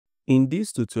In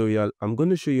this tutorial, I'm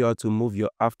going to show you how to move your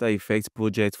After Effects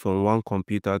project from one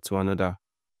computer to another.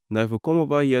 Now, if we come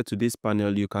over here to this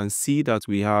panel, you can see that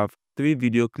we have 3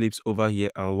 video clips over here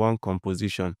and 1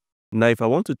 composition. Now, if I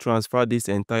want to transfer this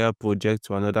entire project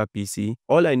to another PC,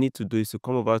 all I need to do is to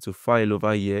come over to File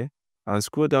over here and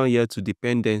scroll down here to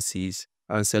Dependencies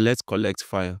and select Collect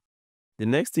File. The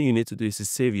next thing you need to do is to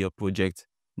save your project.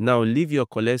 Now, leave your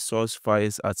Collect Source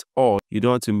Files at all. You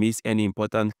don't want to miss any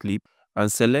important clip, and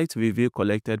select Review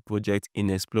Collected Project in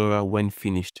Explorer when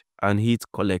finished and hit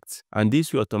Collect. And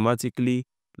this will automatically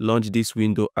launch this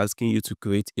window asking you to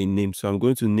create a name. So I'm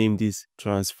going to name this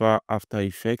Transfer After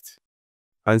Effects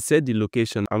and set the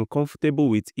location. I'm comfortable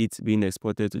with it being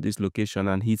exported to this location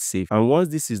and hit Save. And once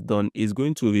this is done, it's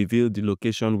going to reveal the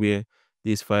location where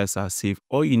these files are saved.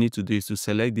 All you need to do is to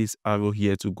select this arrow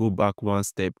here to go back one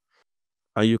step.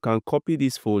 And you can copy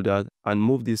this folder and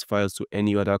move these files to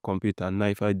any other computer. Now,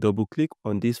 if I double click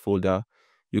on this folder,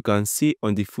 you can see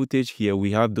on the footage here,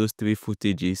 we have those 3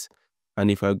 footages.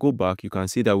 And if I go back, you can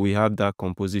see that we have that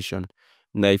composition.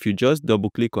 Now, if you just double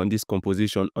click on this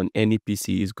composition on any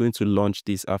PC, it's going to launch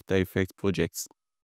this After Effects projects.